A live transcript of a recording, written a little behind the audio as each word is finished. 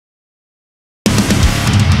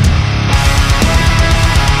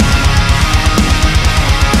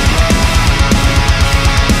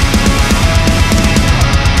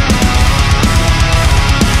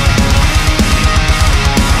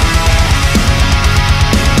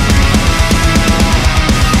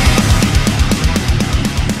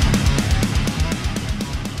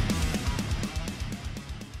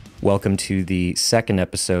Welcome to the second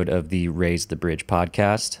episode of the Raise the Bridge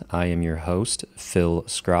podcast. I am your host, Phil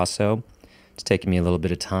Scrosso. It's taken me a little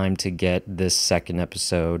bit of time to get this second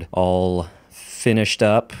episode all finished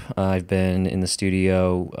up. I've been in the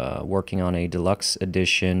studio working on a deluxe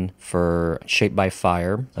edition for Shaped by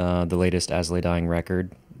Fire, the latest As Lay Dying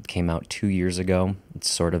record. It came out 2 years ago. It's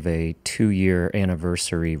sort of a 2-year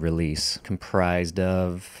anniversary release comprised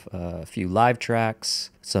of a few live tracks,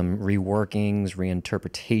 some reworkings,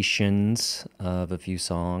 reinterpretations of a few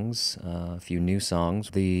songs, a few new songs.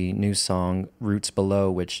 The new song Roots Below,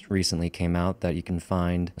 which recently came out, that you can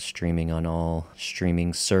find streaming on all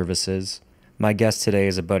streaming services. My guest today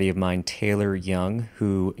is a buddy of mine, Taylor Young,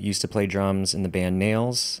 who used to play drums in the band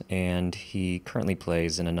Nails, and he currently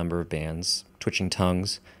plays in a number of bands. Twitching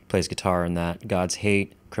Tongues, plays guitar in that, God's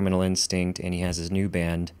Hate, Criminal Instinct, and he has his new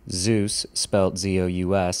band, Zeus, spelled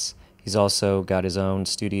Z-O-U-S. He's also got his own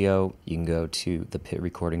studio. You can go to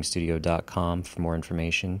thepitrecordingstudio.com for more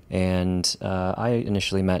information. And I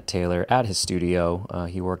initially met Taylor at his studio.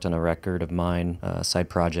 He worked on a record of mine, a side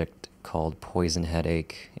project called Poison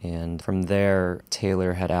Headache. And from there,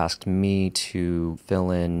 Taylor had asked me to fill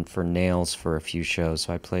in for Nails for a few shows.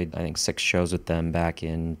 So I played, I think, 6 shows with them back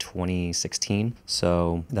in 2016.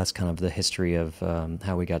 So that's kind of the history of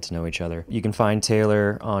how we got to know each other. You can find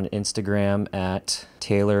Taylor on Instagram at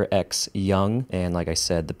TaylorXYoung. And like I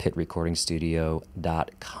said,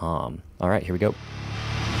 thepitrecordingstudio.com. All right, here we go.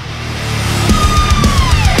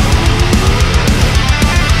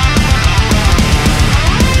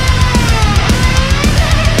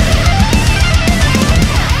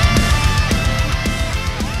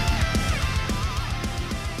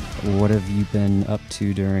 What have you been up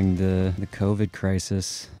to during the COVID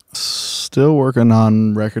crisis? Still working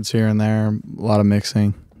on records here and there, a lot of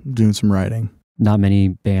mixing, doing some writing. Not many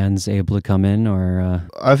bands able to come in, or?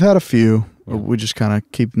 I've had a few. Yeah. We just kind of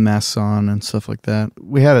keep masks on and stuff like that.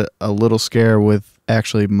 We had a little scare with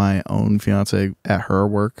actually my own fiance at her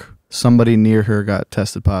work. Somebody near her got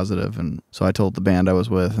tested positive, and so I told the band I was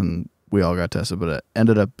with, and we all got tested, but it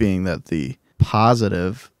ended up being that the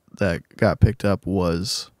positive that got picked up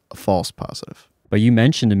was a false positive. But you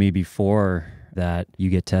mentioned to me before that you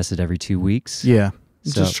get tested every 2 weeks. Yeah.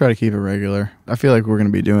 So, Just try to keep it regular. I feel like we're going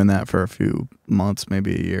to be doing that for a few months,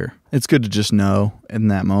 maybe a year. It's good to just know in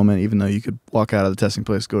that moment, even though you could walk out of the testing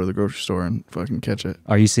place, go to the grocery store, and fucking catch it.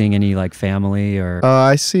 are you seeing any like family or?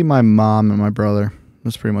 I see my mom and my brother.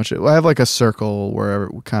 That's pretty much it. I have like a circle where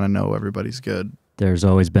we kind of know everybody's good. There's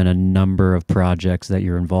always been a number of projects that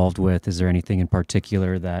you're involved with. Is there anything in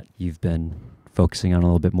particular that you've been focusing on a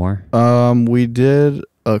little bit more? We did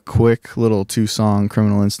a quick little 2-song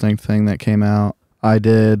Criminal Instinct thing that came out. I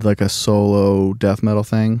did like a solo death metal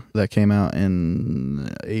thing that came out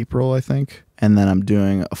in April, I think. And then I'm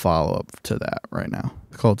doing a follow-up to that right now.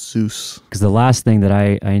 It's called Zeus. Because the last thing that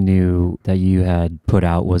I knew that you had put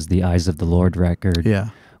out was the Eyes of the Lord record.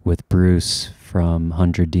 Yeah. With Bruce from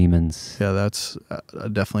 100 Demons. Yeah, that's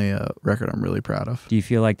definitely a record I'm really proud of. Do you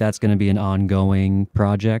feel like that's going to be an ongoing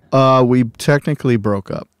project? We technically broke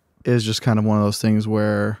up. It was just kind of one of those things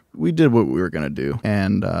where we did what we were going to do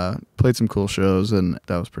and played some cool shows, and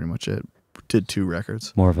that was pretty much it. Did 2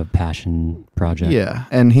 records. More of a passion project. Yeah,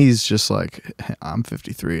 and he's just like, I'm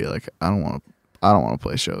 53. Like, I don't want to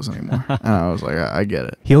play shows anymore. And I was like, I get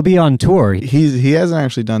it. He'll be on tour. He hasn't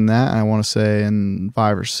actually done that, I want to say, in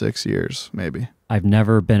 5 or 6 years, maybe. I've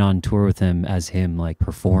never been on tour with him as him, like,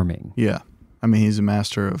 performing. Yeah. I mean, he's a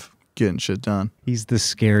master of getting shit done. He's the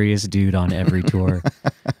scariest dude on every tour.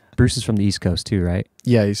 Bruce is from the East Coast too, right?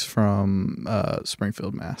 Yeah, he's from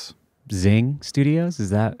Springfield, Mass. Zing Studios?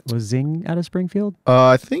 Was Zing out of Springfield?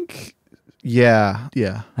 I think, yeah.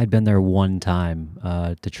 I'd been there one time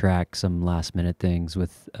to track some last minute things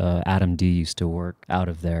with Adam D used to work out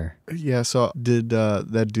of there. Yeah, so did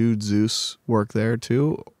that dude Zeus work there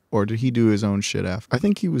too? Or did he do his own shit after? I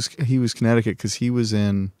think he was Connecticut because he was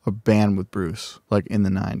in a band with Bruce, like in the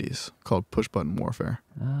 90s, called Push Button Warfare.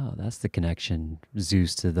 Oh, that's the connection.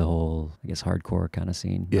 Zeus to the whole, I guess, hardcore kind of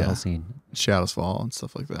scene, metal scene. Shadows Fall and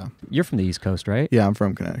stuff like that. You're from the East Coast, right? Yeah, I'm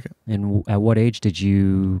from Connecticut. And at what age did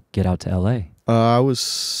you get out to LA? I was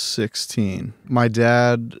 16. My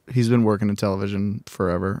dad, he's been working in television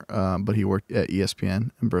forever, but he worked at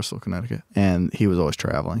ESPN in Bristol, Connecticut, and he was always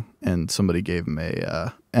traveling. And somebody gave him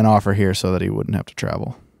an offer here so that he wouldn't have to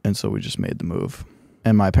travel. And so we just made the move.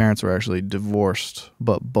 And my parents were actually divorced,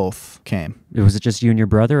 but both came. Was it just you and your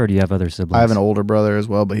brother, or do you have other siblings? I have an older brother as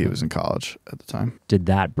well, but he was in college at the time. Did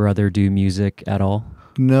that brother do music at all?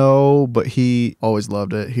 No, but he always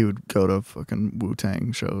loved it. He would go to fucking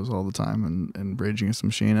Wu-Tang shows all the time and Rage Against the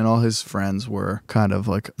Machine. And all his friends were kind of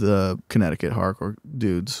like the Connecticut hardcore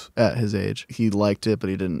dudes at his age. He liked it, but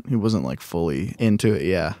he wasn't like fully into it.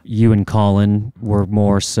 Yeah. You and Colin were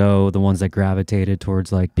more so the ones that gravitated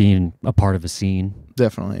towards like being a part of a scene.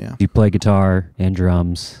 Definitely, yeah. You play guitar and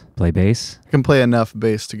drums, play bass. I can play enough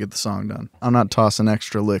bass to get the song done. I'm not tossing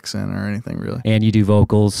extra licks in or anything, really. And you do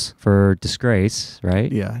vocals for Disgrace,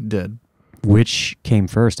 right? Yeah, I did. Which came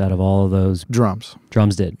first out of all of those? Drums.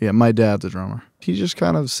 Drums did. Yeah, my dad's a drummer. He just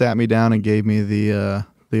kind of sat me down and gave me the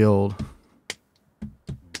old...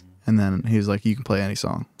 And then he was like, you can play any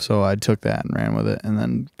song. So I took that and ran with it and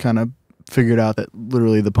then kind of figured out that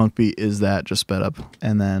literally the punk beat is that just sped up.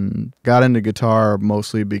 And then got into guitar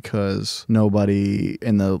mostly because nobody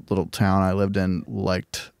in the little town I lived in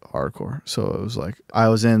liked hardcore. So it was like I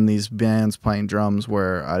was in these bands playing drums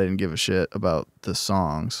where I didn't give a shit about the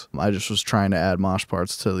songs. I just was trying to add mosh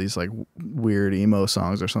parts to these like weird emo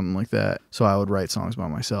songs or something like that. So I would write songs by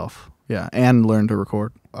myself. Yeah, and learn to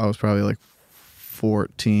record. I was probably like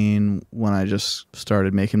 14 when I just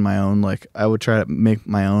started making my own. Like I would try to make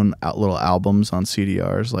my own little albums on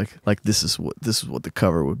CDRs. Like this is what the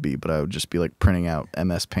cover would be, but I would just be like printing out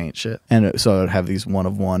MS Paint shit, and so I would have these one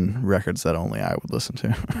of one records that only I would listen to.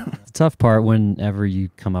 The tough part whenever you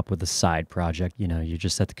come up with a side project, you know, you're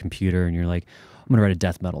just at the computer and you're like, I'm gonna write a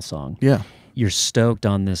death metal song. Yeah. You're stoked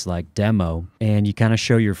on this like demo and you kind of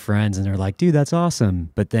show your friends and they're like, dude, that's awesome.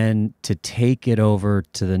 But then to take it over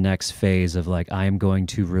to the next phase of like, I am going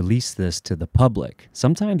to release this to the public.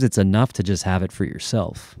 Sometimes it's enough to just have it for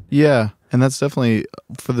yourself. Yeah. And that's definitely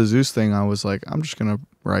for the Zeus thing. I was like, I'm just going to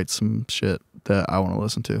write some shit that I want to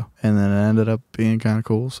listen to. And then it ended up being kind of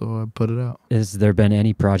cool. So I put it out. Has there been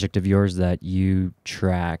any project of yours that you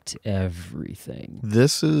tracked everything?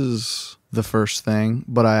 This is the first thing,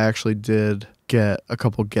 but I actually did get a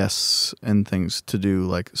couple guests and things to do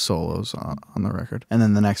like solos on the record. And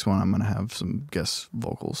then the next one, I'm going to have some guest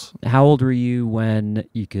vocals. How old were you when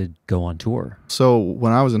you could go on tour? So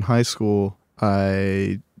when I was in high school,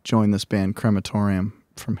 I joined this band Crematorium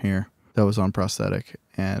from here that was on Prosthetic.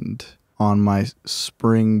 And on my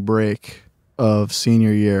spring break of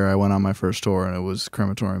senior year, I went on my first tour, and it was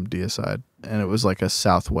Crematorium Deicide. And it was like a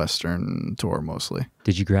southwestern tour mostly.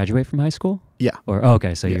 Did you graduate from high school? Yeah. Or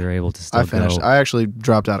okay, so Yeah. you were able to still I finished. go. I actually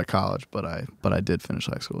dropped out of college, but I did finish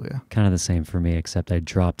high school. Yeah. Kind of the same for me, except I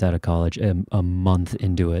dropped out of college a month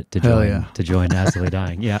into it to Hell join yeah. to join Acidly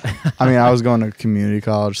Dying. Yeah. I mean, I was going to community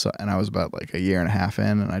college, and I was about like a year and a half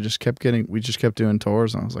in, and we just kept doing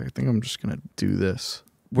tours, and I was like, I think I'm just gonna do this.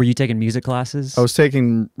 Were you taking music classes? I was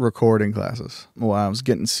taking recording classes. Well, I was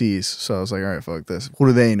getting C's, so I was like, all right, fuck this. What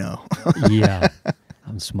do they know? Yeah.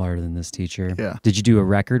 I'm smarter than this teacher. Yeah. Did you do a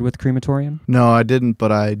record with Crematorium? No, I didn't,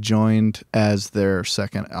 but I joined as their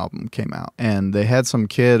second album came out. And they had some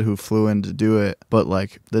kid who flew in to do it, but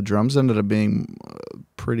like the drums ended up being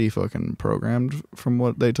pretty fucking programmed from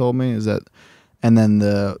what they told me. And then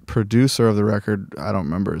the producer of the record, I don't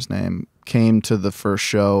remember his name, came to the first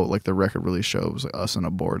show, like the record release show. It was like us and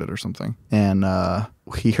Aborted or something. And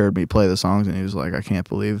he heard me play the songs, and he was like, I can't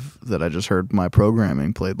believe that I just heard my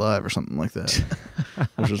programming played live or something like that,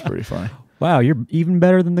 which was pretty funny. Wow, you're even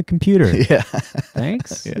better than the computer. Yeah.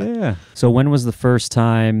 Thanks. Yeah. So when was the first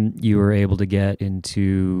time you were able to get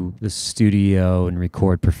into the studio and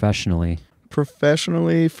record professionally?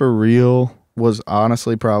 Professionally, for real, was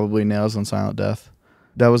honestly probably Nails on Silent Death.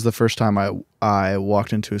 That was the first time I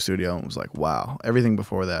walked into a studio and was like, wow. Everything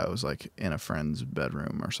before that was like in a friend's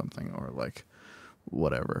bedroom or something, or like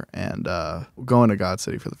whatever. And going to God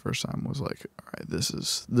City for the first time was like, all right, this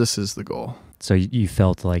is the goal. So you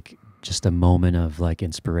felt like just a moment of like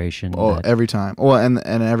inspiration? Oh, every time. Well, and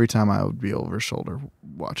every time I would be over his shoulder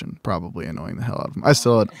watching, probably annoying the hell out of him.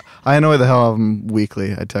 I annoy the hell out of him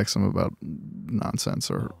weekly. I text him about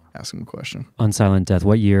nonsense or ask him a question. On Silent Death,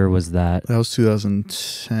 what year was that? That was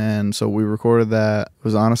 2010. So we recorded that. It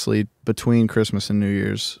was honestly between Christmas and New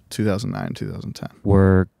Year's, 2009, 2010.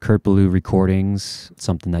 Were Kurt Ballou recordings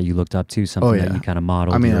something that you looked up to, something that you kind of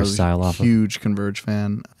modeled your style off of? I was a huge Converge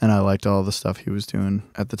fan, and I liked all the stuff he was doing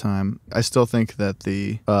at the time. I still think that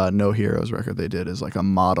the No Heroes record they did is like a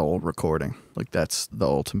model recording. Like that's the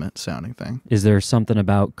ultimate sounding thing. Is there something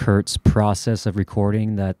about Kurt's process of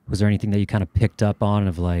recording was there anything that you kind of picked up on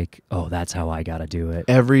of like, oh, that's how I got to do it?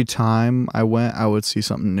 Every time I went, I would see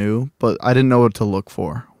something new, but I didn't know what to look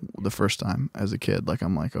for the first time as a kid. Like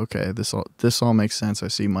I'm like, okay, this all makes sense. I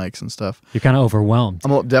see mics and stuff. You're kind of overwhelmed.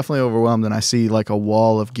 I'm definitely overwhelmed, and I see like a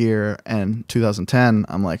wall of gear. And 2010,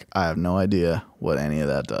 I'm like, I have no idea what any of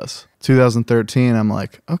that does. 2013, I'm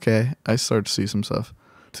like, okay, I start to see some stuff.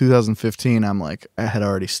 2015, I'm like, I had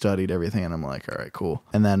already studied everything, and I'm like, all right, cool.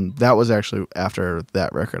 And then that was actually after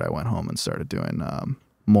that record, I went home and started doing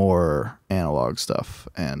more analog stuff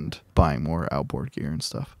and buying more outboard gear and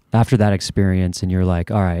stuff. After that experience, and you're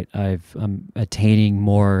like, all right, I'm attaining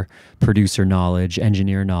more producer knowledge,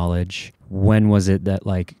 engineer knowledge. When was it that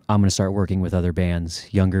like I'm going to start working with other bands,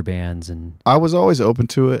 younger bands? And I was always open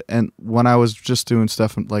to it. And when I was just doing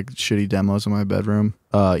stuff like shitty demos in my bedroom,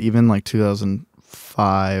 even like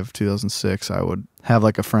 2005, 2006, I would have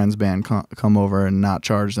like a friend's band come over and not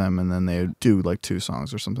charge them, and then they would do like 2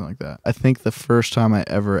 songs or something like that. I think the first time I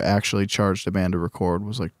ever actually charged a band to record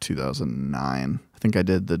was like 2009. I think I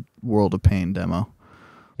did the World of Pain demo.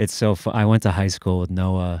 it's so fun. I went to high school with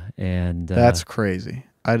Noah, and That's crazy.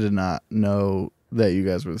 I did not know that you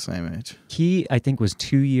guys were the same age. he, I think, was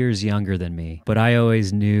 2 years younger than me, but I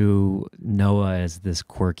always knew Noah as this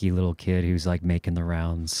quirky little kid who's like making the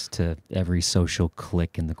rounds to every social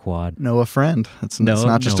clique in the quad. Noah Friend. It's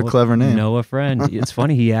not just a clever name. Noah Friend. It's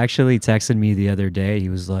funny. He actually texted me the other day. He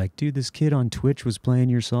was like, dude, this kid on Twitch was playing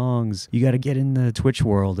your songs. You got to get in the Twitch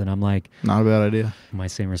world. And I'm like, Not a bad idea. my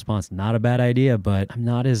same response, not a bad idea, but I'm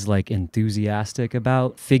not as like enthusiastic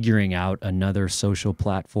about figuring out another social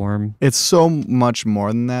platform. It's so much more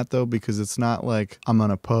than that, though, because it's not like I'm going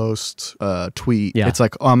to post a tweet. Yeah. It's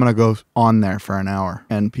like, oh, I'm going to go on there for an hour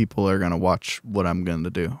and people are going to watch what I'm going to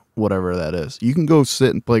do, whatever that is. You can go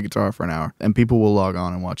sit and play guitar for an hour and people will log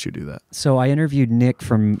on and watch you do that. So I interviewed Nick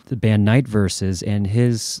from the band Night Verses, and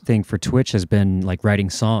his thing for Twitch has been like writing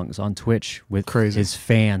songs on Twitch with Crazy. his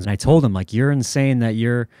fans. And I told him, like, you're insane that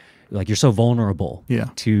you're so vulnerable Yeah.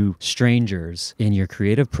 to strangers in your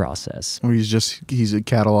creative process. Or he's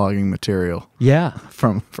cataloging material Yeah.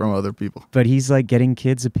 from other people. But he's like getting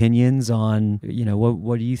kids' opinions on,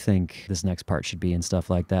 what do you think this next part should be and stuff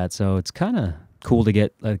like that. So it's kind of cool to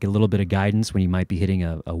get like a little bit of guidance when you might be hitting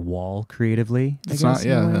a wall creatively. It's not,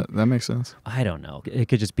 yeah, that makes sense. I don't know. It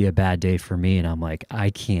could just be a bad day for me, and I'm like, I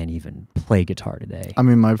can't even play guitar today. I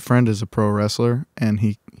mean, my friend is a pro wrestler and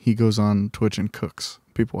he goes on Twitch and cooks.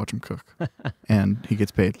 People watch him cook and he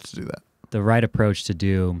gets paid to do that. The right approach to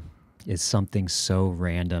do is something so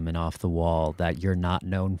random and off the wall that you're not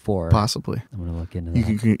known for. Possibly. I'm going to look into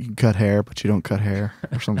that. You can cut hair, but you don't cut hair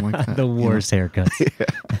or something like that. The worst haircuts.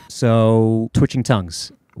 So, Twitching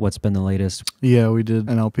Tongues. What's been the latest? Yeah, we did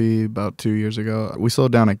an LP about 2 years ago. We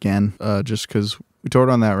slowed down again just because we toured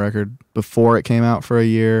on that record before it came out for a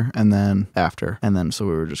year and then after. And then so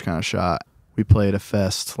we were just kind of shot. We played a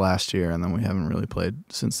fest last year, and then we haven't really played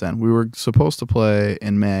since then. We were supposed to play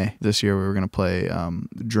in May this year. We were going to play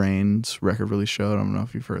Drain's record release show. I don't know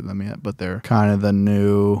if you've heard them yet, but they're kind of the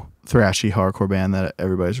new thrashy hardcore band that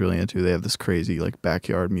everybody's really into. They have this crazy like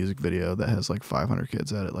backyard music video that has like 500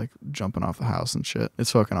 kids at it, like jumping off the house and shit.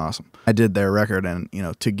 It's fucking awesome. I did their record, and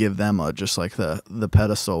to give them just like the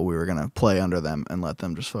pedestal, we were going to play under them and let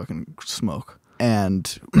them just fucking smoke.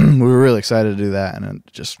 And we were really excited to do that, and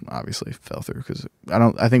it just obviously fell through because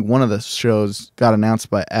I think one of the shows got announced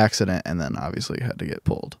by accident and then obviously had to get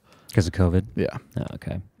pulled. Because of COVID? Yeah. Oh,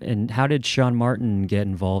 okay. And how did Sean Martin get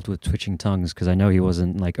involved with Twitching Tongues? Because I know he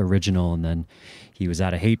wasn't like original, and then he was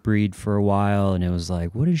at a Hatebreed for a while, and it was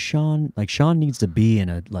like, what is Sean? Like, Sean needs to be in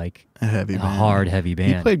a hard, heavy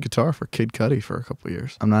band. He played guitar for Kid Cudi for a couple of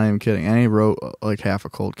years. I'm not even kidding. And he wrote like half a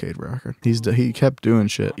Cold Cade record. He kept doing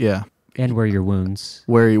shit. Yeah. And Where Your Wounds.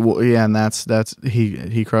 And that's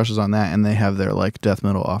he crushes on that, and they have their like death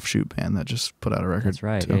metal offshoot band that just put out a record. That's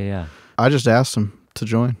right. Too. Yeah. I just asked him to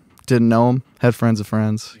join. Didn't know him, had friends of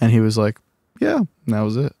friends, and he was like, yeah, and that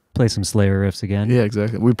was it. Play some Slayer riffs again. Yeah,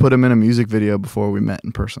 exactly. We put him in a music video before we met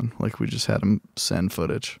in person. Like we just had him send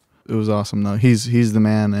footage. It was awesome though. He's the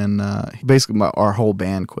man, and basically our whole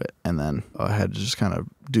band quit, and then I had to just kind of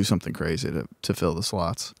do something crazy to fill the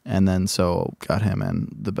slots, and then so got him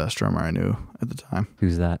and the best drummer I knew at the time.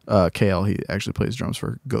 Who's that? KL. He actually plays drums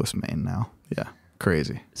for Ghostmain now. Yeah,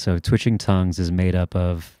 crazy. So Twitching Tongues is made up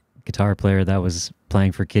of guitar player that was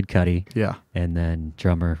playing for Kid Cudi. Yeah. And then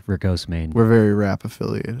drummer for Ghostmain. We're very rap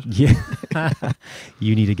affiliated. Yeah.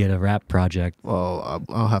 You need to get a rap project. Well,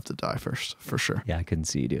 I'll have to die first, for sure. Yeah, I couldn't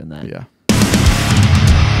see you doing that. Yeah.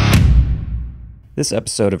 This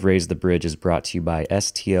episode of Raise the Bridge is brought to you by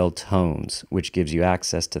STL Tones, which gives you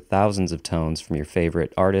access to thousands of tones from your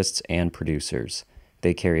favorite artists and producers.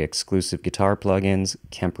 They carry exclusive guitar plugins,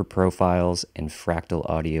 Kemper profiles, and Fractal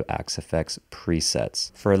Audio Axe FX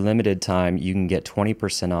presets. For a limited time, you can get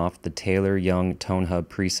 20% off the Taylor Young Tone Hub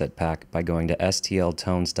preset pack by going to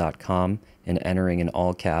stltones.com and entering in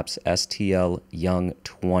all caps STL Young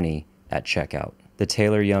 20 at checkout. The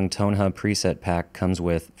Taylor Young Tone Hub preset pack comes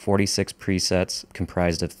with 46 presets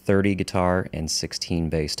comprised of 30 guitar and 16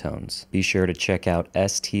 bass tones. Be sure to check out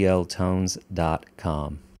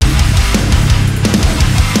stltones.com.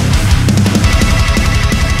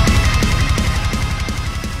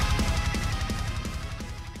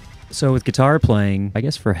 So with guitar playing, I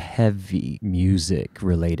guess for heavy music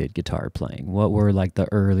related guitar playing, what were like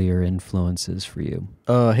the earlier influences for you?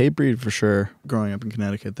 Hatebreed for sure. Growing up in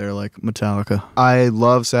Connecticut, they're like Metallica. I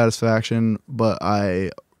love Satisfaction, but I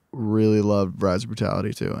really loved Rise of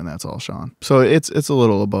Brutality too, and that's all Sean. So it's a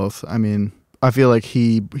little of both. I mean, I feel like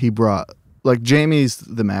he brought, like, Jamie's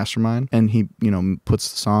the mastermind and he, puts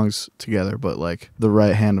the songs together, but like the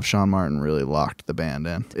right hand of Sean Martin really locked the band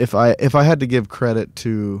in. If I had to give credit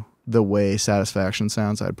to the way Satisfaction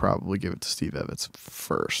sounds, I'd probably give it to Steve Evans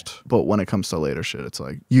first. But when it comes to later shit, it's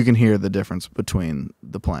like you can hear the difference between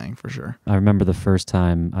the playing for sure. I remember the first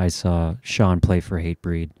time I saw Sean play for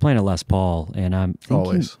Hatebreed, playing a Les Paul, and I'm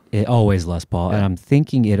thinking always Les Paul, yeah. And I'm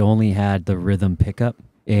thinking it only had the rhythm pickup.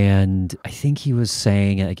 And I think he was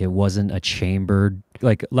saying like it wasn't a chambered,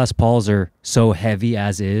 like Les Pauls are so heavy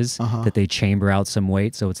as is that they chamber out some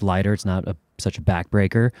weight, so it's lighter. It's not such a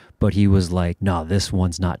backbreaker. But he was like, no, this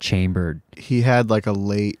one's not chambered. He had like a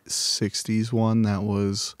late 60s one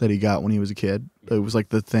that he got when he was a kid. It was like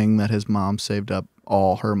the thing that his mom saved up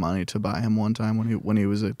all her money to buy him one time when he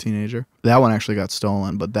was a teenager. That one actually got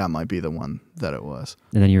stolen, but that might be the one that it was.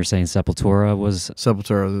 And then you were saying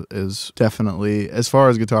Sepultura is definitely, as far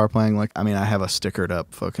as guitar playing, like, I mean, I have a stickered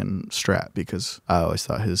up fucking Strat because I always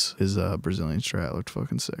thought his Brazilian Strat looked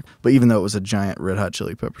fucking sick. But even though it was a giant Red Hot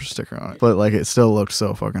Chili Peppers sticker on it, but like it still looked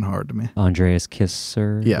so fucking hard to me. Andreas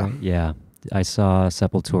Kisser. Yeah. Right? Yeah. I saw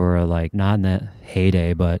Sepultura like not in that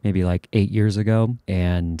heyday, but maybe like 8 years ago,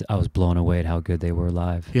 and I was blown away at how good they were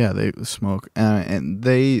live. Yeah, they smoke, and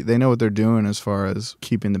they know what they're doing as far as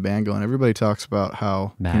keeping the band going. Everybody talks about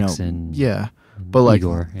how Max and but like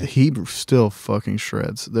Igor, he still fucking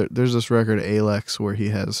shreds. There's this record Alex where he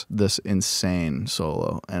has this insane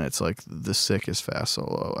solo, and it's like the sickest fast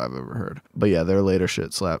solo I've ever heard. But yeah, their later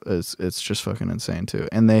shit it's just fucking insane too,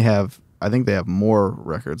 and I think they have more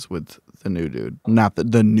records with the new dude. Not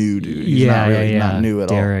the new dude. He's not new at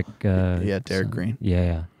Derek, all. Derek Green.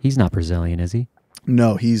 Yeah. He's not Brazilian, is he?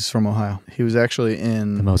 No, he's from Ohio. He was actually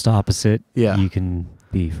in... The most opposite you can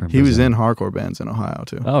be from Brazil. He was in hardcore bands in Ohio,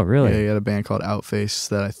 too. Oh, really? Yeah, he had a band called Outface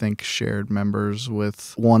that I think shared members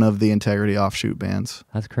with one of the Integrity offshoot bands.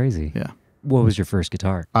 That's crazy. Yeah. What was your first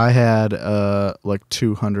guitar? I had like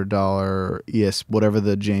 $200 whatever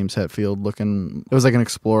the James Hetfield looking. It was like an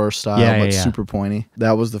Explorer style, but super pointy.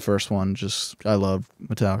 That was the first one. I loved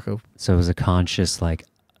Metallica. So it was a conscious like,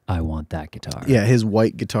 I want that guitar. Yeah, his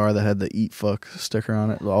white guitar that had the "Eat Fuck" sticker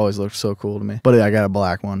on it always looked so cool to me. But I got a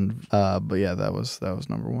black one. But yeah, that was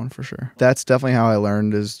number one for sure. That's definitely how I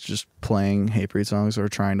learned, is just playing Hatebreed songs or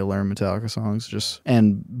trying to learn Metallica songs.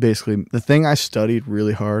 And basically the thing I studied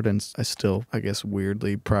really hard, and I still, I guess,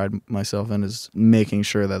 weirdly pride myself in, is making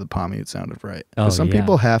sure that the palm mute sounded right. Because some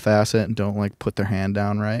people half-ass it and don't like put their hand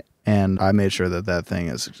down right. And I made sure that thing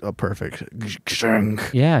is a perfect.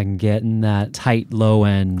 Yeah, and getting that tight low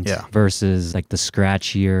end versus like the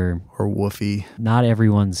scratchier or woofy. Not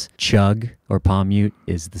everyone's chug or palm mute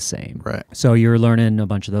is the same. Right. So you're learning a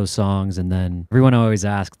bunch of those songs, and then everyone always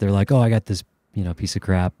asks, they're like, oh, I got this, piece of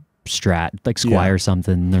crap Strat, like Squire or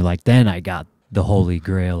something. And they're like, then I got the holy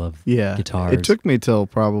grail of guitars. It took me till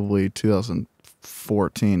probably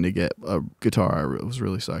 2014 to get a guitar I was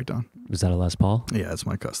really psyched on. Was that a Les Paul? Yeah, it's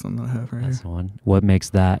my custom that I have right That's here. The one. What makes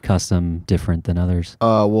that custom different than others?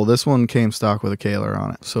 Well, this one came stock with a Kaler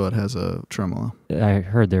on it, so it has a tremolo. I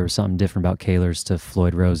heard there was something different about Kalers to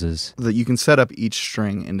Floyd Rose's. That you can set up each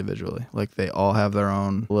string individually. Like, they all have their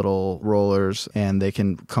own little rollers, and they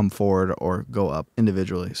can come forward or go up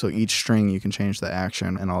individually. So each string you can change the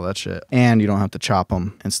action and all that shit. And you don't have to chop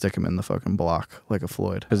them and stick them in the fucking block like a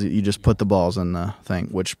Floyd. Because you just put the balls in the thing,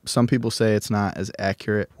 which some people say it's not as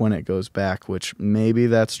accurate when it goes back, which maybe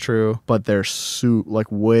that's true, but they're like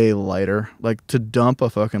way lighter. Like, to dump a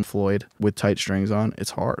fucking Floyd with tight strings on,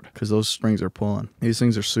 it's hard because those strings are pulling. These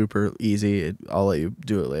things are super easy. I'll let you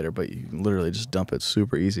do it later, but you can literally just dump it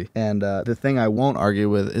super easy. And the thing I won't argue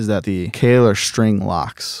with is that the Kaler string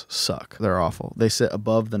locks suck. They're awful. They sit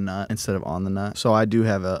above the nut instead of on the nut. So I do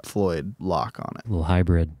have a Floyd lock on it. A little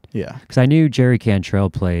hybrid. Yeah. Because I knew Jerry Cantrell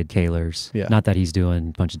played Kahlers. Yeah. Not that he's doing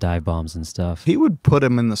a bunch of dive bombs and stuff. He would put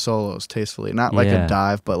him in the solos tastefully. Not like Yeah. a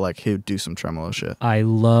dive, but like he would do some tremolo shit. I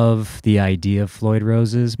love the idea of Floyd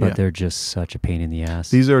Roses, but Yeah. they're just such a pain in the ass.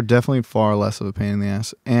 These are definitely far less of a pain in the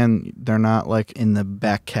ass. And they're not like in the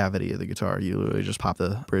back cavity of the guitar. You literally just pop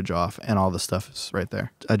the bridge off and all the stuff is right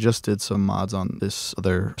there. I just did some mods on this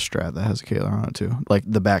other Strat that has a Kahler on it too. Like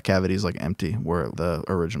the back cavity is like empty where the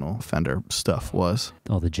original Fender stuff was.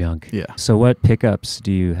 All the junk. Yeah. So what pickups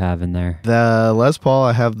do you have in there? The Les Paul,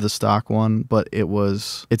 I have the stock one, but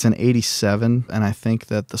it's an 87, and I think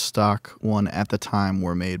that the stock one at the time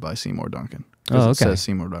were made by Seymour Duncan. Oh, It okay. says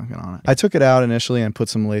Seymour Duncan on it. I took it out initially and put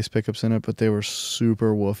some lace pickups in it, but they were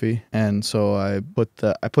super woofy, and so I put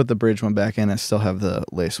the bridge one back in. I still have the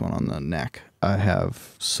lace one on the neck. I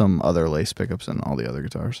have some other lace pickups in all the other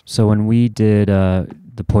guitars. So when we did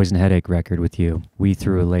the Poison Headache record with you, we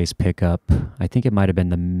threw a lace pickup. I think it might have been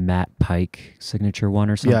the Matt Pike signature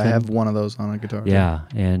one or something. Yeah, I have one of those on a guitar. Yeah,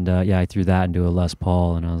 and I threw that into a Les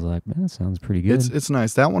Paul, and I was like, man, that sounds pretty good. It's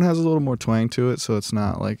nice. That one has a little more twang to it, so it's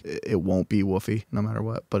not like it won't be woofy no matter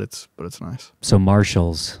what. But it's nice. So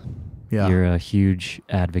Marshalls. Yeah. You're a huge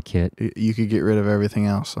advocate. You could get rid of everything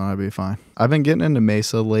else, and I'd be fine. I've been getting into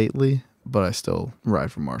Mesa lately, but I still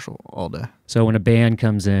ride for Marshall all day. So when a band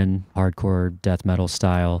comes in, hardcore death metal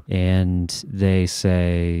style, and they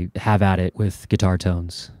say, have at it with guitar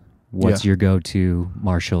tones, what's your go-to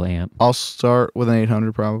Marshall amp? I'll start with an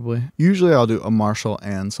 800 probably. Usually I'll do a Marshall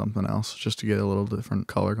and something else just to get a little different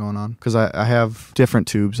color going on. Because I have different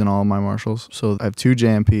tubes in all of my Marshalls. So I have two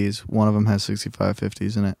JMPs. One of them has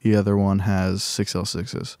 6550s in it. The other one has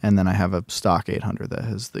 6L6s. And then I have a stock 800 that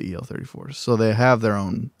has the EL34s. So they have their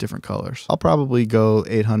own different colors. I'll probably go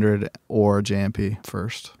 800 or JMP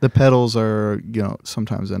first. The pedals are,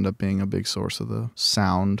 sometimes end up being a big source of the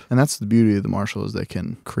sound. And that's the beauty of the Marshall is they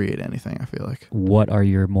can create anything, I feel like. What are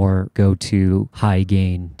your more go-to high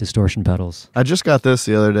gain distortion pedals? I just got this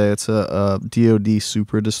the other day. It's a DoD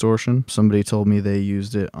Super Distortion. Somebody told me they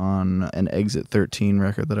used it on an Exit 13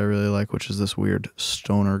 record that I really like, which is this weird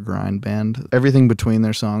stoner grind band. Everything between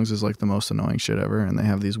their songs is like the most annoying shit ever, and they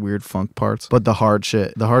have these weird funk parts. But the hard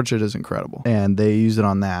shit is incredible. And they used it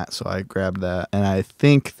on that, so I grabbed that. And I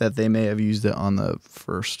think that they may have used it on the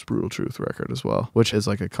first Brutal Truth record as well, which is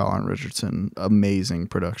like a Colin Richardson amazing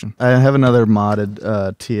production. I have another modded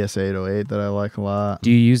TS-808 that I like a lot.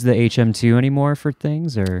 Do you use the HM2 anymore for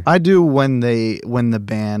things, or? I do when the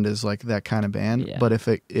band is like that kind of band. Yeah. But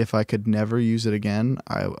if I could never use it again,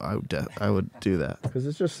 I would do that because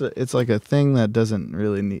it's like a thing that doesn't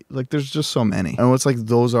really need, like, there's just so many, and it's like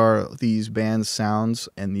those are these bands' sounds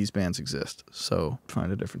and these bands exist. So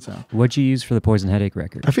find a different sound. What'd you use for the Poison Headache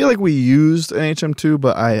record? I feel like we used an HM2,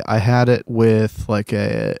 but I had it with like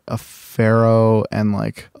a Pharaoh and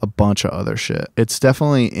like a bunch of other shit. It's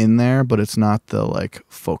definitely in there, but it's not the like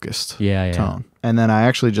focused tone. And then I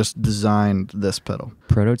actually just designed this pedal.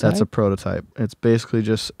 Prototype? That's a prototype. It's basically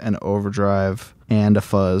just an overdrive and a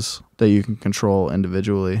fuzz that you can control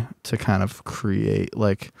individually to kind of create,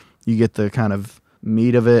 like, you get the kind of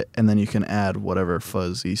meat of it, and then you can add whatever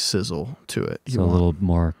fuzzy sizzle to it. So a little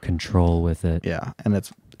more control with it. Yeah, and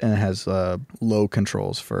it has low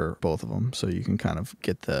controls for both of them, so you can kind of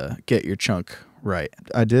get your chunk right.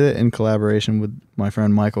 I did it in collaboration with my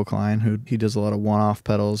friend Michael Klein, he does a lot of one-off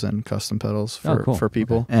pedals and custom pedals for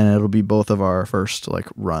people. Okay. And it'll be both of our first like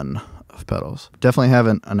run of pedals. Definitely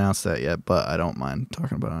haven't announced that yet, but I don't mind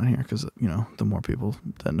talking about it on here because, the more people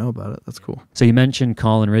that know about it, that's cool. So you mentioned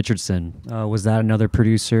Colin Richardson. Was that another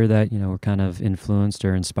producer that, were kind of influenced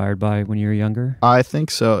or inspired by when you were younger? I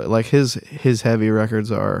think so. Like his heavy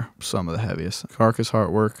records are some of the heaviest. Carcass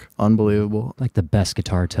Heartwork, unbelievable. Like the best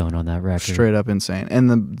guitar tone on that record. Straight up insane. And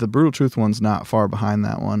the Brutal Truth one's not far behind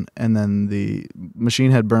that one. And then the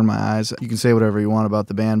Machine Head Burn My Eyes. You can say whatever you want about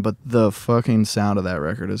the band, but the fucking sound of that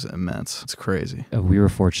record is immense. It's crazy. We were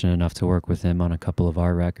fortunate enough to work with him on a couple of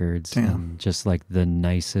our records. Damn. And just like the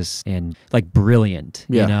nicest and like brilliant,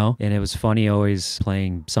 yeah. And it was funny always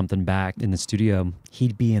playing something back in the studio.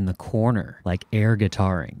 He'd be in the corner, like air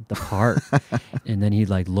guitaring the part. And then he'd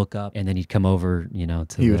like look up and then he'd come over,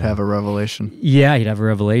 He would have a revelation. Yeah, he'd have a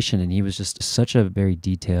revelation. And he was just such a very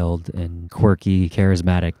detailed and quirky,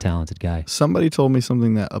 charismatic, talented guy. Somebody told me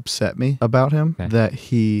something that upset me about him, that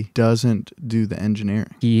he doesn't do the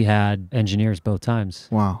engineering. He had had engineers both times.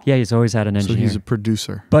 Wow. Yeah, he's always had an So engineer. he's a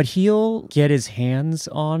producer. But he'll get his hands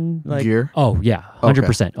on like Gear? Oh yeah,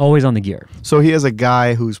 100%. Always on the gear. So he has a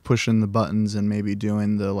guy who's pushing the buttons and maybe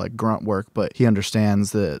doing the like grunt work, but he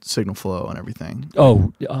understands the signal flow and everything.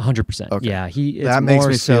 Oh, 100%. Okay. Yeah, it's That makes more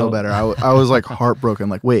me so, feel better. I was like heartbroken.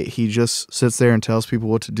 Like, wait, he just sits there and tells people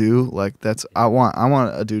what to do. Like I want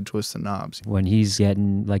a dude twisting knobs. When he's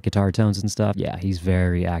getting like guitar tones and stuff, yeah, he's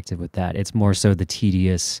very active with that. It's more so the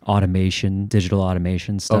tedious automation, digital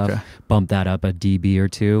automation stuff. Okay. Bump that up a dB or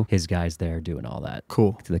two. His guy's there doing all that.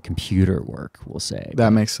 Cool. The computer work, we'll say.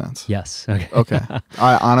 That makes sense. Yes. Okay. Okay.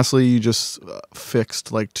 I honestly, you just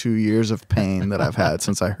fixed like 2 years of pain that I've had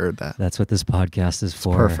since I heard that. That's what this podcast is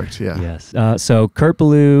for. Perfect. Yeah. Yes. So Kurt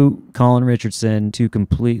Ballou, Colin Richardson, two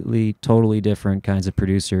completely, totally different kinds of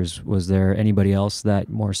producers. Was there anybody else that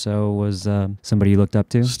more so was somebody you looked up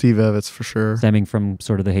to? Steve Evans for sure. Stemming from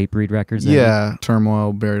sort of the Hatebreed records? Yeah,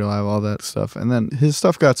 Turmoil, Buried Alive, all that stuff. And then his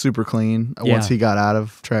stuff got super clean once he got out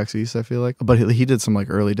of Tracks East, I feel like. But he did some like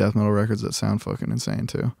early death metal records that sound fucking insane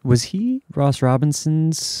too. Was he Ross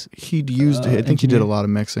Robinson's? He'd used, I think he did engineer? a lot of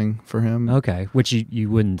mixing for him. Okay, which you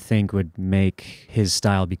wouldn't think would make his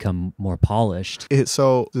style become more polished.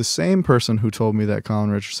 So the same person who told me that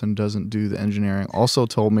Colin Richardson doesn't do the engineering also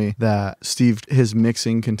told me that his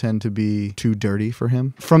mixing can tend to be too dirty for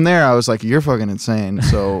him. From there, I was like, you're fucking insane.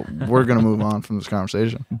 So we're going to move on from this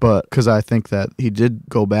conversation. But because I think that he did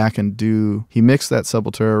go back and he mixed that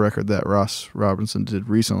Sepultura record that Ross Robinson did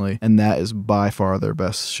recently. And that is by far their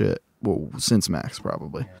best shit. Well, since Max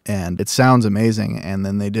probably. And it sounds amazing. And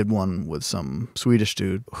then they did one with some Swedish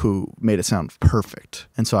dude who made it sound perfect.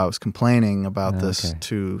 And so I was complaining about this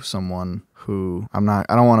to someone who I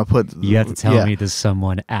don't want to put. You have to tell me this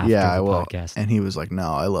someone after the I will. podcast. And he was like,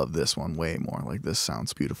 no, I love this one way more. Like, this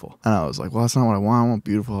sounds beautiful. And I was like, well, that's not what I want. I want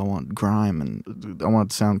beautiful. I want grime and I want it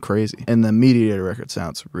to sound crazy. And the Mediator record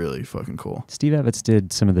sounds really fucking cool. Steve Evans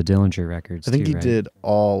did some of the Dillinger records. I think too, he right? did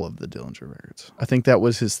all of the Dillinger records. I think that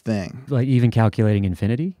was his thing. Like even Calculating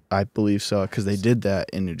Infinity? I believe so, because they did that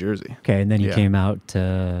in New Jersey. Okay, and then he came out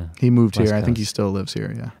to... He moved West here. I think Coast. he still lives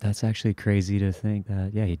here, yeah. That's actually crazy to think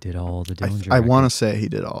that, he did all the Dillinger I want to records. say he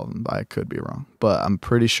did all of them, but I could be wrong. But I'm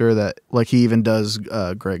pretty sure that, like, he even does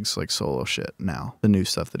Greg's, like, solo shit now, the new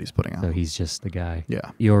stuff that he's putting out. So he's just the guy.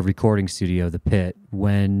 Yeah. Your recording studio, The Pit,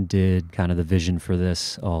 when did kind of the vision for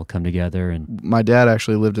this all come together? And My dad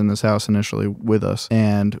actually lived in this house initially with us,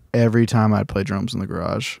 and every time I'd play drums in the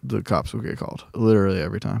garage, the cops would get called. Literally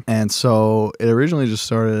every time. And so it originally just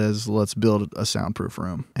started as, let's build a soundproof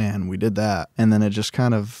room. And we did that. And then it just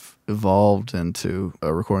kind of evolved into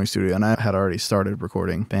a recording studio, and I had already started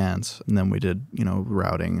recording bands, and then we did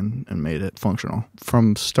routing and made it functional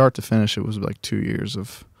from start to finish. It was like 2 years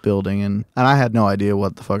of building, and I had no idea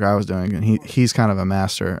what the fuck I was doing, and he's kind of a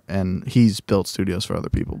master, and he's built studios for other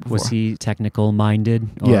people before. was he technical minded?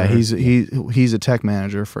 Yeah, he's a tech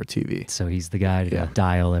manager for TV. So he's the guy to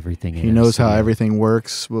dial everything in. He knows how everything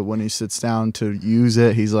works, but when he sits down to use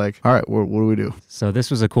it, he's like, all right, what do we do? So this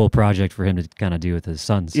was a cool project for him to kind of do with his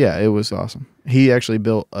sons. Yeah, it was awesome. He actually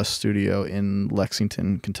built a studio in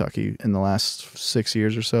Lexington, Kentucky in the last 6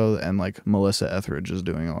 years or so, and like Melissa Etheridge is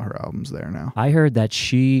doing all her albums there now. I heard that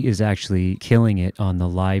she is actually killing it on the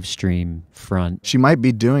live stream front. She might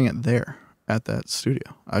be doing it there at that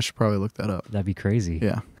studio. I should probably look that up. That'd be crazy.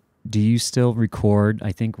 Yeah. Do you still record?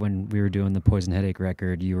 I think when we were doing the Poison Headache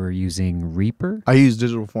record, you were using Reaper. I use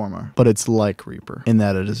Digital Former, but it's like Reaper in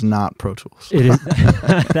that it is not Pro Tools. It is.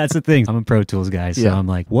 That's the thing. I'm a Pro Tools guy, so Yeah. I'm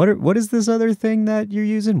like, what is this other thing that you're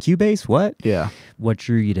using? Cubase? What? Yeah. What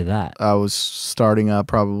drew you to that? I was starting up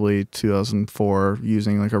probably 2004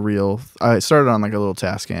 using like I started on like a little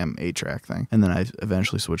Tascam 8-track thing, and then I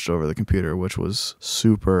eventually switched over to the computer, which was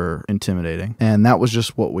super intimidating. And that was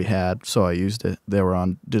just what we had, so I used it. They were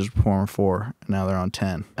on Digital Former 4, and now they're on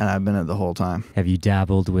 10, and I've been it the whole time. Have you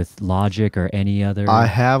dabbled with Logic or any other? I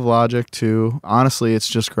have Logic too. Honestly, it's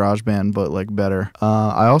just GarageBand, but like better.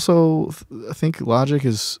 I also think Logic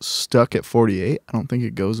is stuck at 48. I don't think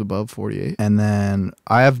it goes above 48. And then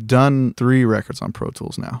I have done 3 records on Pro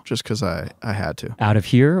Tools now, just because I had to. Out of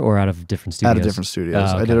here or out of different studios? Out of different studios.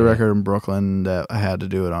 Oh, I okay, did a yeah. record in Brooklyn that I had to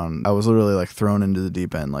do it on. I was literally like thrown into the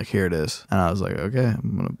deep end, like, here it is. And I was like, okay,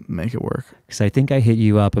 I'm going to make it work. Because I think I hit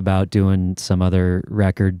you up about doing some other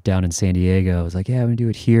record down in San Diego. I was like, yeah, I'm going to do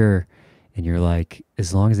it here. And you're like,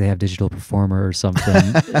 as long as they have Digital Performer or something.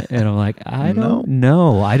 And I'm like, I No. don't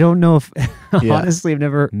know. I don't know if, Yeah. honestly, I've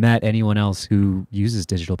never met anyone else who uses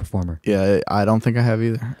Digital Performer. Yeah, I don't think I have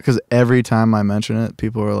either. Because every time I mention it,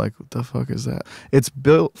 people are like, "What the fuck is that?" It's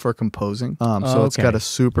built for composing, so it's got okay. a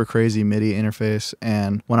super crazy MIDI interface.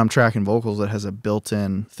 And when I'm tracking vocals, it has a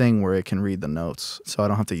built-in thing where it can read the notes, so I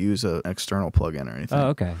don't have to use an external plugin or anything. Oh,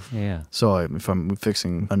 okay. Yeah. So if I'm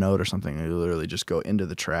fixing a note or something, I literally just go into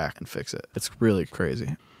the track and fix it. It's really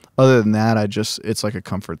crazy. Other than that, it's like a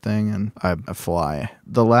comfort thing, and I fly.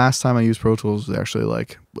 The last time I used Pro Tools was actually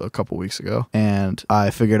like a couple weeks ago, and I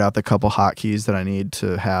figured out the couple hotkeys that I need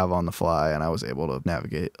to have on the fly, and I was able to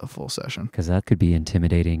navigate a full session. Because that could be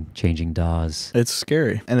intimidating, changing DAWs. It's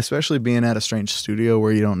scary, and especially being at a strange studio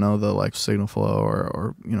where you don't know the like signal flow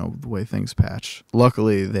or the way things patch.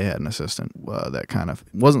 Luckily, they had an assistant that kind of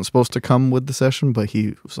wasn't supposed to come with the session, but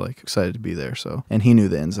he was like excited to be there, and he knew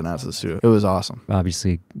the ins and outs of the studio. It was awesome.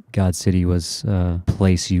 Obviously, God City was a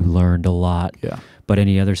place you learned a lot. Yeah. But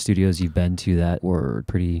any other studios you've been to that were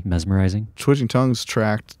pretty mesmerizing? Twitching Tongues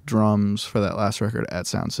tracked drums for that last record at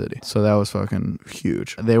Sound City. So that was fucking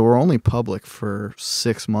huge. They were only public for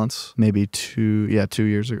 6 months, maybe 2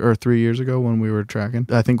 years ago or 3 years ago when we were tracking.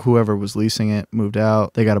 I think whoever was leasing it moved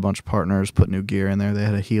out. They got a bunch of partners, put new gear in there. They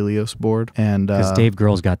had a Helios board. And Because Dave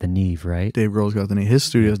Grohl's got the Neve, right? Dave Grohl's got the knee. His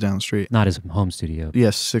studio's down the street. Not his home studio.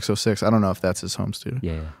 Yes, 606. I don't know if that's his home studio.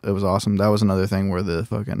 Yeah. It was awesome. That was another thing where the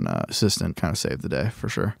fucking assistant kind of saved the day for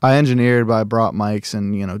sure. I brought mics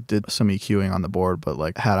and, did some EQing on the board, but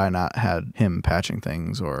like had I not had him patching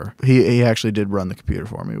things, or he actually did run the computer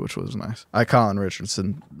for me, which was nice. I Colin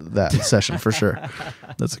Richardson that session for sure.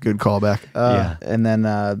 That's a good callback. Yeah. And then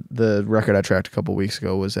the record I tracked a couple weeks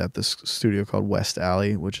ago was at this studio called West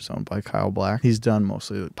Alley, which is owned by Kyle Black. He's done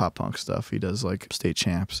mostly pop punk stuff. He does like State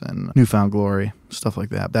Champs and Newfound Glory, stuff like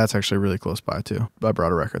that. That's actually really close by too. I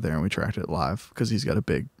brought a record there and we tracked it live because he's got a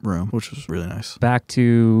big room, which was really nice. Back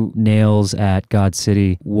to Nails at God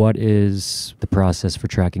City. What is the process for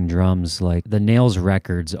tracking drums? Like the Nails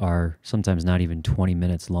records are sometimes not even 20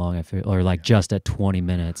 minutes long, I feel, or like just at 20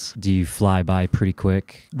 minutes. Do you fly by pretty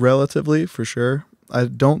quick? Relatively, for sure. I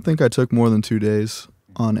don't think I took more than 2 days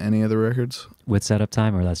on any of the records. With setup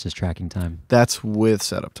time, or that's just tracking time? That's with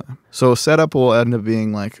setup time. So setup will end up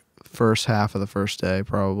being like first half of the first day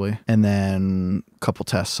probably, and then a couple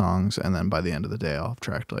test songs, and then by the end of the day I'll have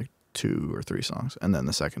tracked like 2 or 3 songs, and then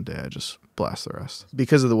the second day I just blast the rest.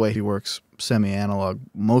 Because of the way he works semi-analog,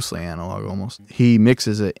 mostly analog almost, he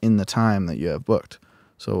mixes it in the time that you have booked.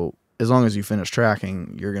 So as long as you finish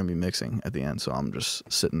tracking, you're going to be mixing at the end. So I'm just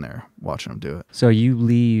sitting there watching him do it. So you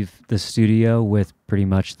leave the studio with pretty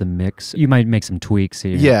much the mix. You might make some tweaks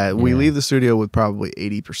here. Yeah, we leave the studio with probably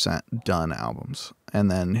 80% done albums. And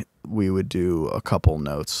then we would do a couple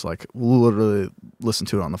notes, like literally listen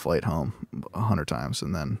to it on the flight home 100 times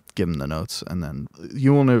and then give him the notes. And then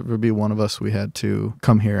You Will Never Be One of Us, we had to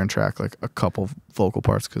come here and track like a couple vocal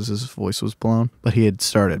parts because his voice was blown. But he had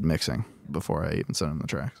started mixing before I even sent him the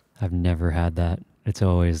tracks. I've never had that. It's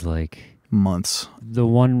always like Months. the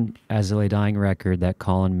one As I Lay Dying record that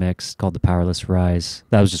Colin mixed called The Powerless Rise.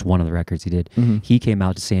 That was just one of the records he did. Mm-hmm. He came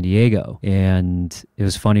out to San Diego, and it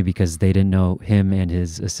was funny because they didn't know, him and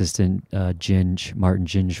his assistant Martin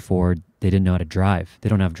Ginge Ford, they didn't know how to drive. They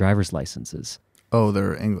don't have driver's licenses. Oh,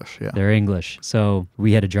 they're English, yeah. They're English. So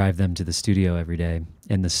we had to drive them to the studio every day.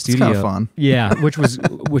 And the studio, It's kind of fun. yeah,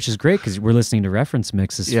 which is great because we're listening to reference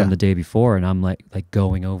mixes Yeah. from the day before, and I'm like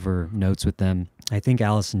going over notes with them. I think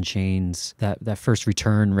Alice in Chains, that first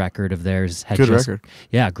Return record of theirs had Good just, record.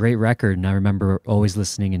 yeah, great record. And I remember always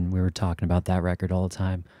listening, and we were talking about that record all the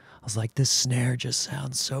time. I was like, this snare just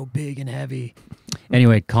sounds so big and heavy.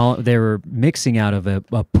 Anyway, they were mixing out of a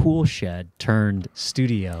pool shed turned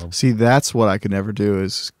studio. See, that's what I could never do,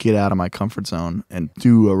 is get out of my comfort zone and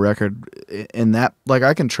do a record in that. Like,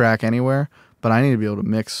 I can track anywhere, but I need to be able to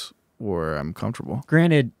mix where I'm comfortable.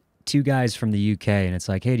 Granted, 2 guys from the UK, and it's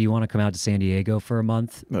like, hey, do you want to come out to San Diego for a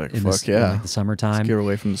month? Like, in fuck yeah. like the summertime. Let's get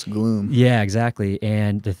away from this gloom. Yeah, exactly.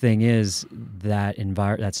 And the thing is that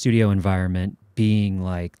that studio environment being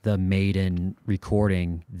like the Maiden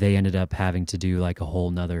recording, they ended up having to do like a whole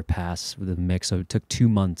nother pass with the mix. So it took 2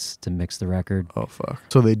 months to mix the record. Oh, fuck.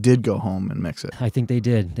 So they did go home and mix it. I think they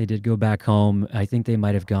did. They did go back home. I think they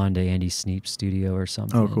might have gone to Andy Sneap's studio or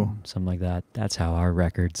something. Oh, cool. Something like that. That's how our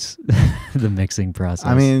records, the mixing process.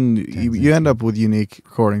 I mean, you end up with unique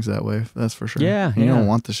recordings that way. That's for sure. Yeah, You yeah. don't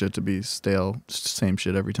want the shit to be stale, just the same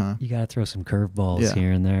shit every time. You got to throw some curveballs Yeah.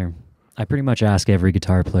 here and there. I pretty much ask every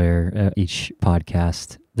guitar player each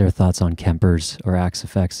podcast their thoughts on Kempers or Axe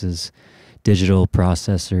FX's digital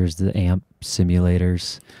processors, the amp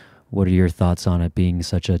simulators. What are your thoughts on it being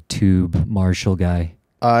such a tube Marshall guy?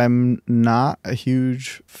 I'm not a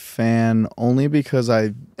huge fan only because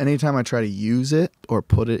anytime I try to use it or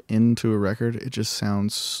put it into a record, it just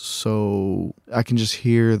sounds so, I can just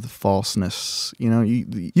hear the falseness. You know,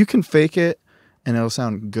 you can fake it and it'll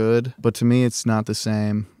sound good, but to me it's not the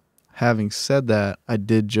same. Having said that, I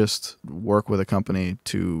did just work with a company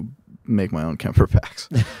to make my own Kemper packs.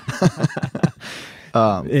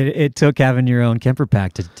 It took having your own Kemper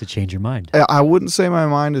pack to change your mind. I wouldn't say my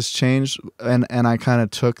mind has changed, and I kind of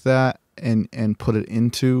took that and put it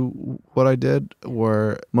into what I did,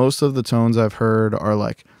 where most of the tones I've heard are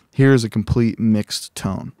like, here's a complete mixed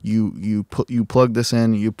tone. You plug this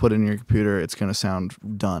in, you put it in your computer, it's going to sound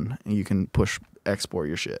done. And you can export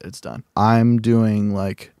your shit, it's done. I'm doing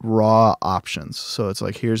like raw options. So it's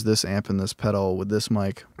like, here's this amp and this pedal with this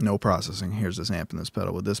mic, no processing. Here's this amp and this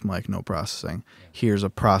pedal with this mic, no processing. Here's a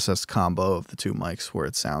processed combo of the two mics where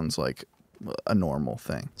it sounds like a normal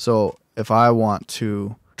thing. So if I want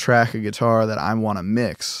to track a guitar that I want to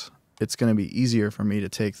mix, it's going to be easier for me to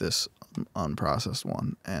take this unprocessed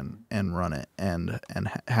one and run it and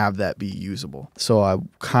have that be usable. So I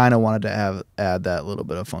kind of wanted to add that little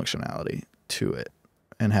bit of functionality to it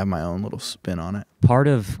and have my own little spin on it. Part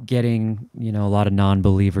of getting, a lot of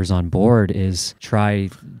non-believers on board is try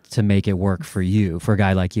to make it work for you, for a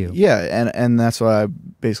guy like you. Yeah, and that's what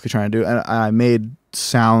I'm basically trying to do. And I made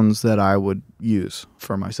sounds that I would use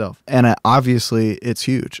for myself. And obviously it's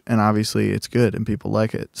huge and obviously it's good and people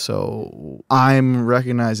like it. So I'm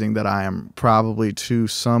recognizing that I am probably to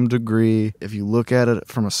some degree, if you look at it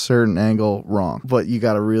from a certain angle, wrong. But you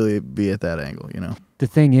got to really be at that angle, The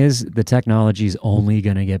thing is, the technology is only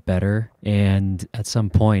going to get better. And at some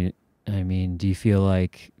point, do you feel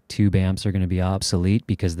like tube amps are going to be obsolete?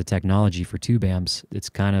 Because the technology for tube amps, it's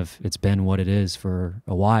been what it is for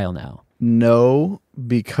a while now. No,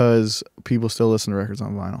 because people still listen to records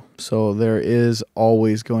on vinyl. So there is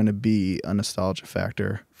always going to be a nostalgia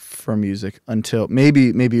factor for music until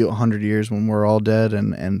maybe 100 years when we're all dead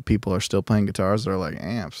and people are still playing guitars that are like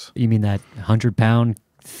amps. You mean that 100-pound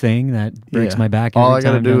thing that breaks my back every all I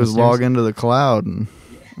got to time do down is the stairs? log into the cloud and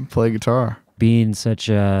play guitar. Being such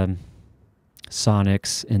a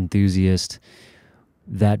Sonics enthusiast,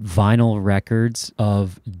 that vinyl records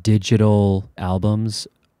of digital albums,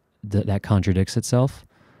 that contradicts itself?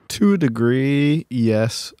 To a degree,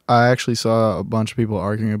 yes. I actually saw a bunch of people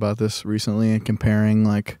arguing about this recently and comparing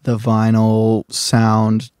like the vinyl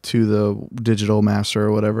sound to the digital master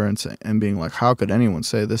or whatever and being like, how could anyone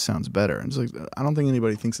say this sounds better? And it's like, I don't think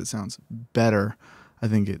anybody thinks it sounds better. I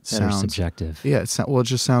think it sounds subjective. Yeah, it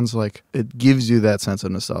just sounds like it gives you that sense of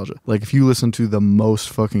nostalgia. Like if you listen to the most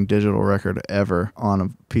fucking digital record ever on a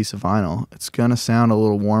piece of vinyl, it's gonna sound a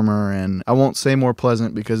little warmer, and I won't say more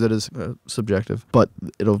pleasant because it is subjective, but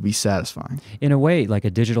it'll be satisfying. In a way, like a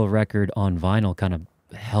digital record on vinyl kind of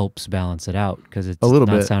helps balance it out because it's a little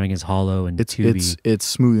not bit sounding as hollow and tubey. It's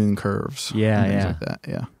smoothing curves. Yeah, and things yeah. like that.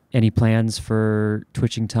 Yeah. Any plans for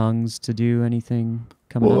Twitching Tongues to do anything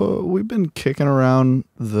coming up? We've been kicking around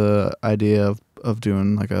the idea of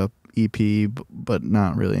doing like a EP, but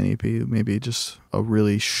not really an EP, maybe just a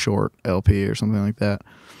really short LP or something like that.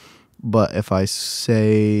 But if I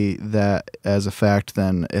say that as a fact,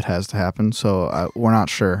 then it has to happen. So we're not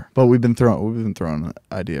sure, but we've been throwing the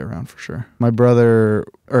idea around for sure. My brother,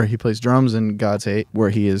 he plays drums in God's Hate, where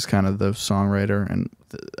he is kind of the songwriter, and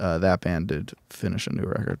that band did finish a new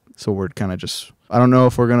record. So we're kind of just, I don't know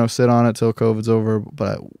if we're gonna sit on it till COVID's over,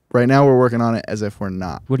 but right now we're working on it as if we're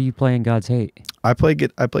not. What do you play in God's Hate? I play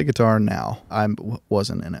guitar now. I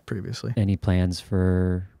wasn't in it previously. Any plans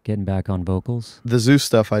for getting back on vocals? The Zeus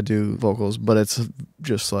stuff I do vocals, but it's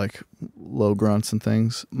just like low grunts and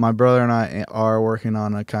things. My brother and I are working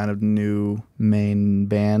on a kind of new main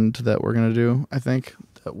band that we're gonna do, I think,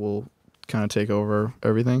 that will kind of take over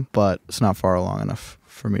everything, but it's not far along enough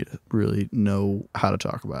for me to really know how to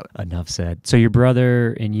talk about it. Enough said. So your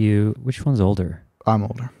brother and you, which one's older? I'm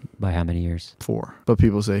older. By how many years? 4. But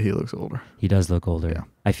people say he looks older. He does look older. Yeah.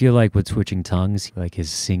 I feel like with Twitching Tongues, like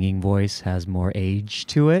his singing voice has more age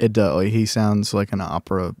to it. It does. He sounds like an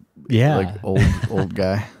opera, Yeah. like old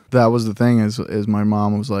guy. That was the thing is my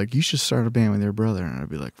mom was like, you should start a band with your brother. And I'd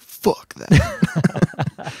be like, fuck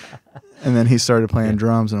that. And then he started playing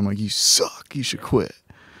drums and I'm like, you suck. You should quit.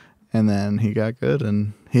 And then he got good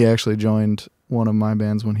and he actually joined one of my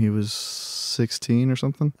bands when he was 16 or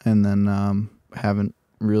something. And then haven't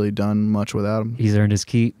really done much without him. He's earned his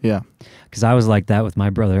keep. Yeah. Because I was like that with my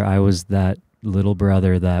brother. I was that little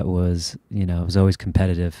brother that was, was always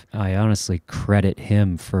competitive. I honestly credit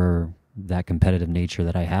him for that competitive nature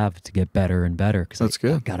that I have to get better and better. Because That's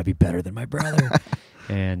good. I got to be better than my brother.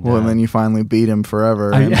 And well, and then you finally beat him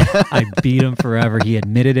forever. And I beat him forever. He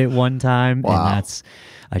admitted it one time, Wow. and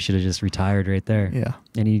I should have just retired right there. yeah.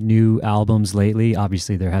 Any new albums lately?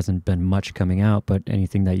 Obviously, there hasn't been much coming out, but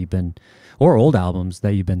anything that you've been, or old albums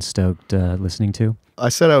that you've been stoked listening to? I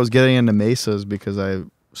said I was getting into Mesas because I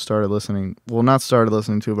started listening, well, not started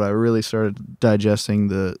listening to, but I really started digesting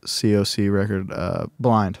the COC record,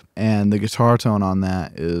 Blind. And the guitar tone on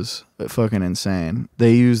that is fucking insane.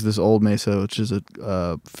 They use this old Mesa, which is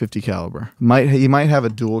a 50 caliber. He might have a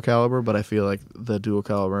dual caliber, but I feel like the dual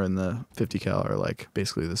caliber and the 50 caliber are like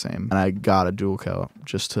basically the same. And I got a dual caliber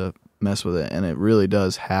just to mess with it, and it really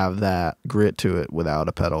does have that grit to it without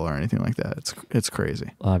a pedal or anything like that. It's crazy.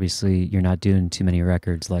 Obviously, you're not doing too many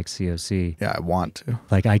records like COC. Yeah, I want to.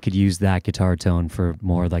 Like, I could use that guitar tone for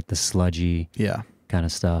more like the sludgy Yeah. kind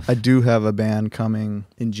of stuff. I do have a band coming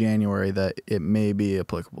in January that it may be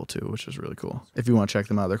applicable to, which is really cool. If you want to check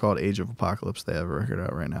them out, they're called Age of Apocalypse. They have a record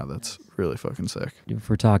out right now that's really fucking sick. If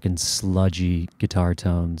we're talking sludgy guitar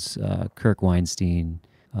tones, Kirk Weinstein,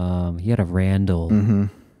 he had a Randall. Mm-hmm.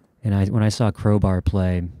 And when I saw Crowbar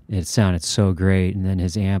play, it sounded so great. And then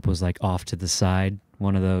his amp was like off to the side,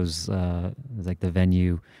 one of those, like the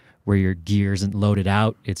venue where your gear isn't loaded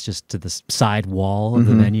out. It's just to the side wall of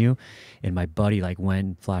the venue. And my buddy like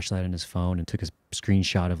went flashlight on his phone and took a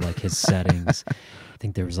screenshot of like his settings. I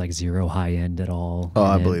think there was like zero high end at all. Oh,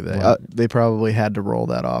 I believe that. They probably had to roll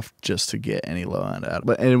that off just to get any low end out.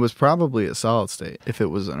 And it was probably a solid state if it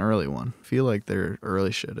was an early one. I feel like their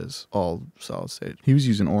early shit is all solid state. He was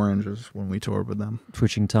using oranges when we toured with them.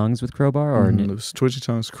 Twitching Tongues with Crowbar? Or It was Twitchy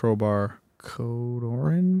Tongues, Crowbar, Code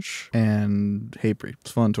Orange, and Hatebreed. It's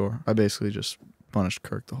a fun tour. I basically just punished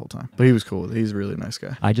Kirk the whole time. But he was cool with it. He's a really nice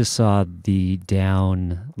guy. I just saw the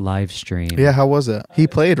Down live stream. Yeah, how was it? He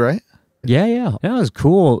played, right? Yeah. That was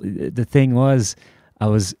cool. The thing was, I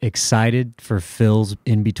was excited for Phil's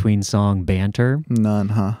in-between song banter. None,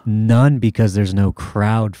 huh? None, because there's no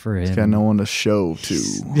crowd for him. He's got no one to show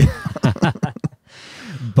to.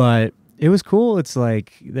 But it was cool. It's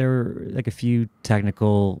like there were like a few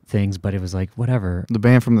technical things, but it was like whatever. The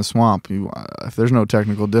band from the swamp. If there's no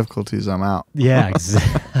technical difficulties, I'm out. Yeah,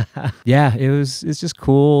 exactly. Yeah, it's just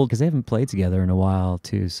cool because they haven't played together in a while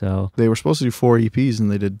too. So They were supposed to do 4 EPs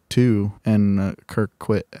and they did 2, and Kirk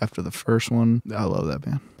quit after the first one. I love that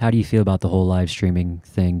band. how do you feel about the whole live streaming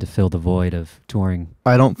thing to fill the void of touring?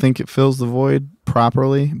 I don't think it fills the void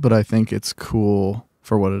properly, but I think it's cool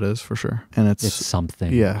for what it is, for sure. And It's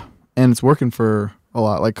something. yeah. And it's working for a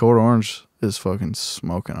lot. Like Code Orange is fucking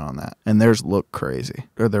smoking on that. And theirs look crazy.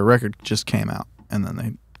 Or their record just came out, and then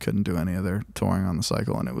they couldn't do any of their touring on the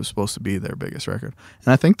cycle, and it was supposed to be their biggest record.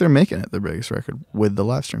 And I think they're making it their biggest record with the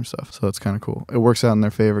live stream stuff. So it's kind of cool. It works out in their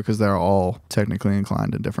favor because they're all technically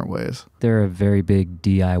inclined in different ways. They're a very big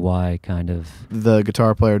DIY kind of. The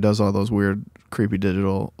guitar player does all those weird, creepy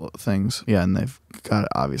digital things. Yeah, and they've got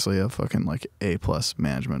obviously a fucking like A+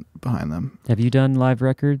 management behind them. Have you done live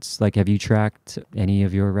records? Like, have you tracked any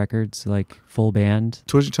of your records, like full band?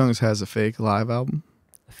 Twitchy Tongues has a fake live album.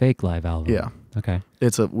 A fake live album? Yeah. Okay.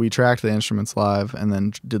 We tracked the instruments live and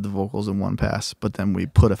then did the vocals in one pass, but then we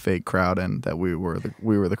put a fake crowd in that we were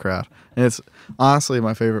the crowd. And it's honestly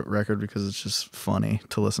my favorite record because it's just funny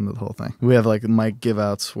to listen to the whole thing. We have like mic give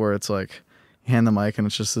outs where it's like you hand the mic and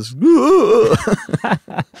it's just this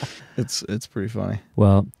it's pretty funny.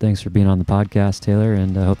 Well, thanks for being on the podcast, Taylor,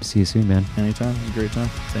 and I hope to see you soon, man. Anytime. It was a great time.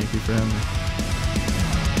 Thank you for having me.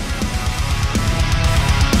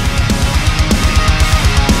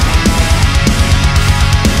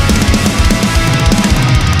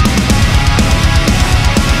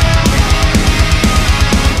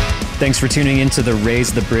 Thanks for tuning into the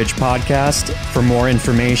Raise the Bridge podcast. For more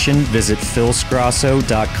information, visit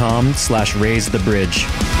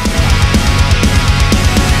philsgrasso.com/raisethebridge.